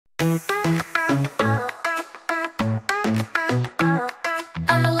I'm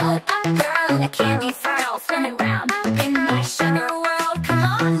a lollipop girl, a candy swirl, swimming round in my sugar world. Come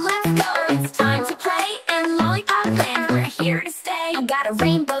on, let's go, it's time to play in Lollipop Land, we're here to stay. I got a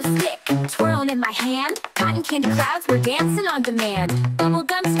rainbow stick, twirling in my hand. Cotton candy clouds, we're dancing on demand.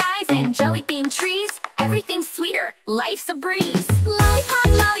 Bubblegum skies and jelly bean trees, everything's sweeter, life's a breeze. Lollipop,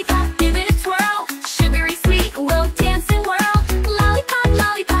 lollipop, give it a twirl, sugary sweet, we'll dance and whirl. Lollipop,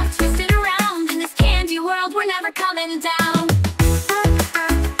 lollipop, twist it around, in this candy world, we're never coming down.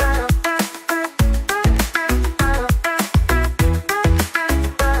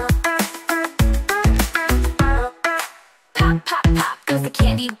 Pop, pop, pop goes the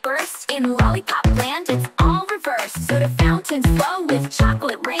candy burst. In Lollipop Land, it's all reversed. Soda fountains flow with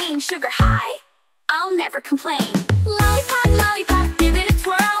chocolate rain. Sugar high, I'll never complain. Lollipop, lollipop, give it a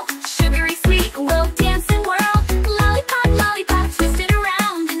twirl, sugary sweet, we'll dance and whirl. Lollipop, lollipop, twist it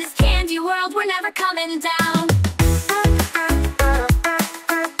around, in this candy world, we're never coming down.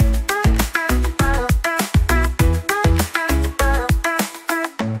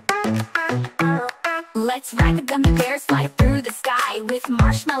 Let's ride the gummy bears, fly through the sky. With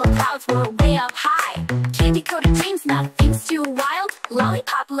marshmallow clouds, we're way up high. Candy-coated dreams, nothing's too wild.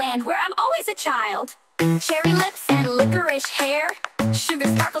 Lollipop Land, where I'm always a child. Cherry lips and licorice hair, sugar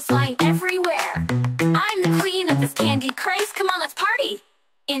sparkles flying everywhere. I'm the queen of this candy craze. Come on, let's party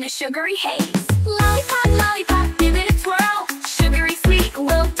in a sugary haze. Lollipop, lollipop, give it a twirl, sugary sweet,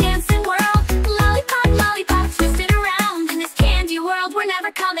 we'll dance and whirl. Lollipop, lollipop, twist it around, in this candy world, we're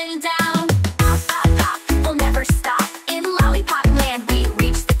never coming down. Pop, pop, pop, we'll never stop. In Lollipop Land, we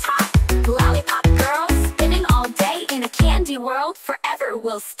reach the top. Lollipop girls, spinning all day in a candy world, forever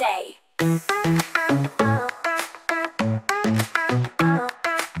we'll stay.